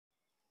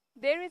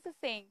There is a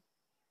saying,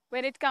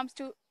 when it comes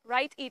to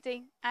right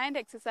eating and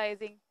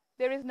exercising,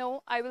 there is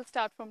no I will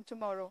start from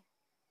tomorrow.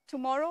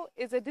 Tomorrow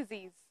is a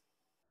disease.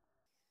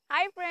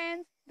 Hi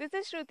friends, this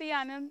is Shruti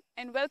Anand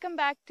and welcome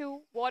back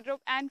to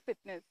Wardrobe and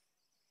Fitness.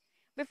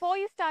 Before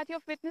you start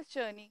your fitness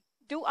journey,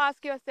 do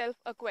ask yourself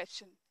a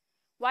question.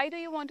 Why do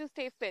you want to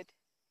stay fit?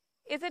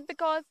 Is it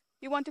because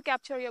you want to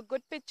capture your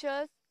good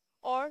pictures,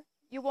 or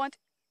you want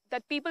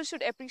that people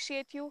should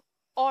appreciate you,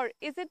 or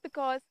is it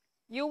because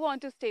you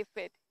want to stay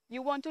fit?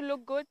 You want to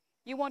look good,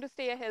 you want to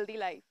stay a healthy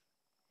life.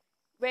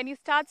 When you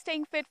start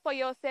staying fit for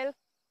yourself,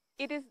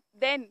 it is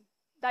then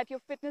that your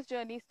fitness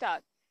journey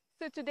starts.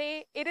 So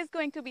today it is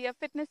going to be a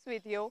fitness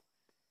video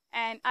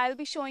and I'll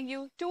be showing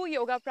you 2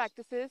 yoga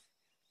practices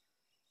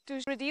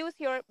to reduce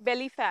your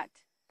belly fat.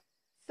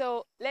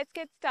 So let's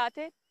get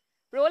started.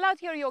 Roll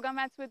out your yoga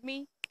mats with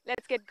me.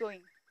 Let's get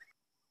going.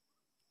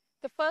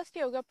 The first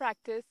yoga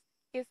practice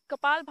is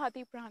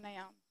Kapalbhati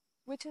Pranayam,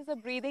 which is a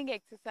breathing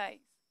exercise.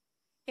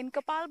 In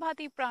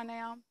Kapalbhati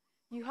Pranayam,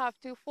 you have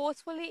to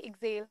forcefully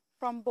exhale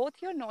from both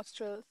your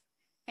nostrils,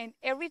 and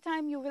every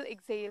time you will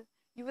exhale,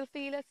 you will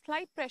feel a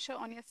slight pressure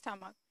on your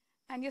stomach,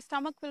 and your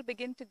stomach will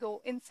begin to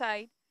go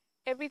inside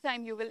every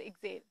time you will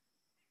exhale.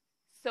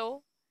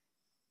 So,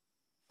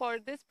 for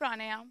this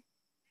pranayam,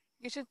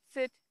 you should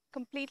sit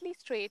completely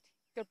straight,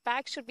 your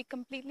back should be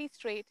completely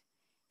straight,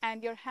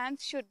 and your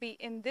hands should be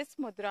in this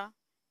mudra,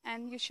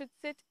 and you should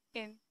sit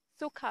in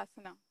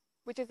Sukhasana,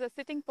 which is a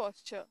sitting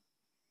posture.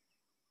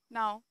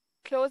 Now,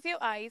 close your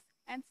eyes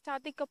and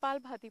start the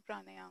Kapalbhati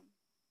Pranayam.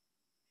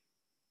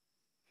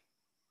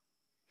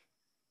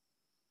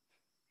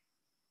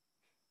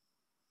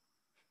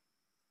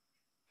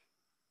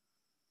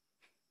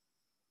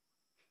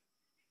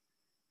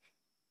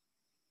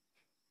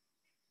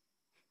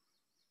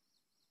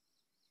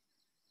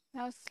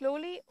 Now,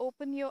 slowly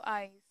open your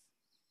eyes.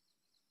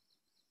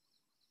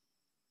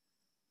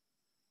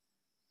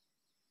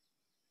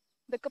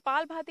 The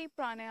Kapalbhati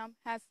Pranayam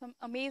has some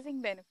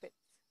amazing benefits.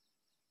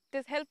 It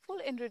is helpful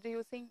in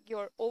reducing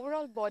your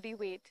overall body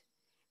weight,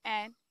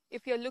 and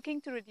if you're looking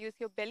to reduce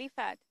your belly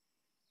fat,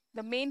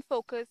 the main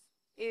focus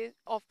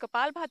of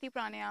Kapalbhati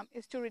Pranayam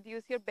is to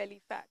reduce your belly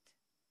fat.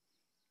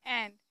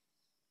 And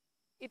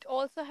it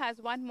also has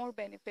one more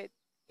benefit.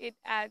 It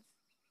adds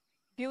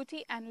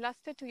beauty and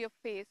luster to your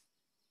face,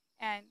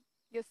 and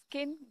your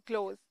skin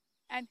glows.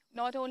 And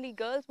not only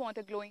girls want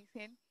a glowing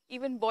skin,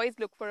 even boys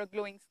look for a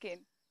glowing skin.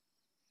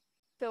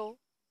 So,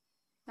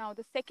 now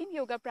the second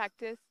yoga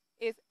practice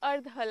is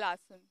Ardha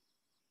Halasana.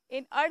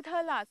 In Ardha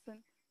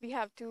Halasana, we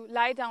have to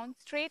lie down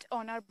straight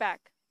on our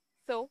back.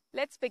 So,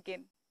 let's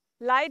begin.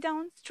 Lie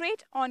down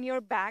straight on your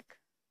back.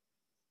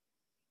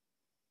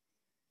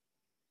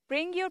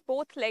 Bring your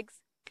both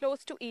legs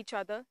close to each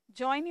other.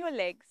 Join your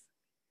legs.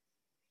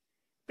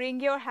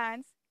 Bring your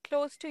hands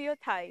close to your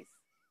thighs.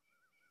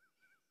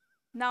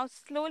 Now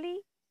slowly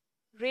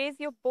raise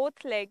your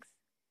both legs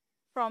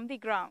from the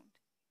ground.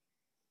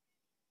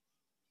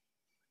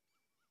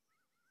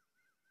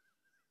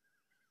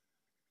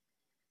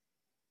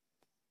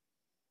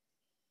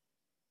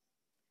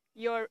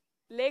 Your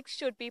legs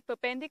should be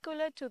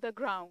perpendicular to the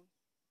ground.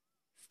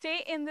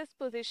 Stay in this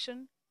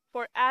position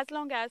for as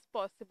long as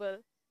possible.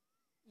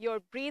 Your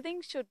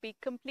breathing should be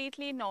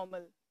completely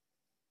normal.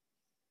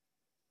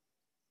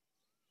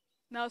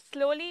 Now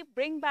slowly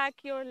bring back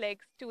your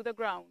legs to the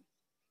ground.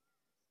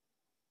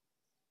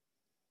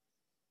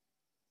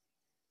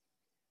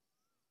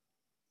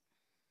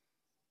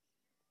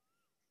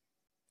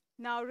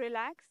 Now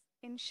relax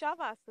in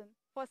Shavasana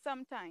for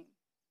some time.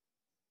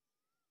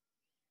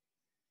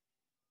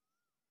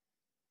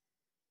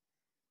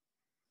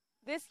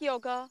 This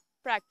yoga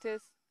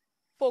practice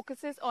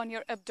focuses on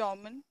your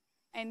abdomen,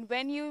 and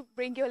when you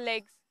bring your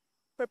legs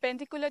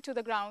perpendicular to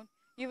the ground,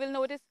 you will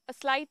notice a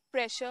slight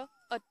pressure,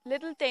 a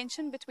little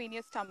tension between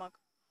your stomach,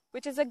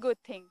 which is a good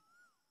thing,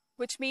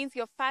 which means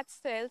your fat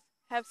cells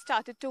have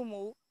started to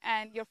move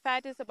and your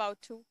fat is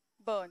about to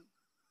burn.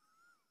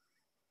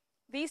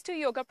 These 2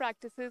 yoga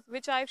practices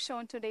which I have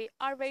shown today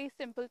are very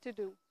simple to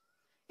do.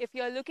 If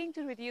you are looking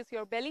to reduce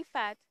your belly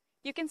fat,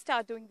 you can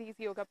start doing these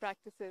yoga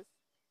practices.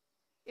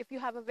 If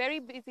you have a very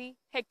busy,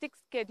 hectic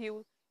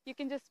schedule, you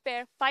can just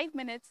spare 5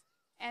 minutes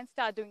and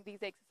start doing these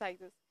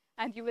exercises,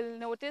 and you will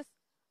notice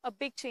a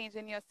big change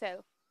in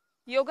yourself.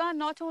 Yoga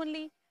not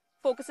only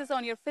focuses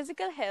on your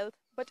physical health,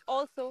 but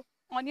also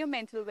on your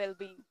mental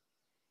well-being.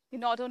 You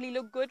not only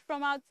look good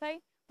from outside,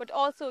 but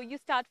also you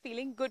start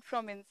feeling good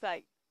from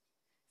inside.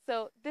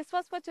 So this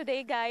was for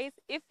today, guys.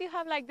 If you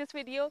have liked this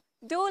video,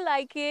 do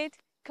like it,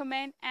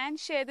 comment and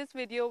share this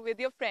video with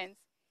your friends.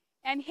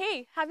 And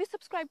hey, have you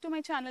subscribed to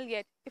my channel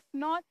yet? If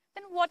not,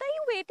 then what are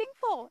you waiting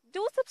for?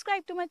 Do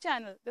subscribe to my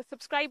channel. The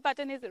subscribe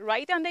button is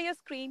right under your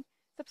screen.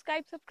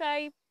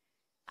 Subscribe.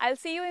 I'll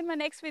see you in my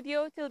next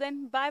video. Till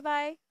then,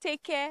 bye-bye.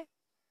 Take care.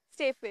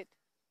 Stay fit.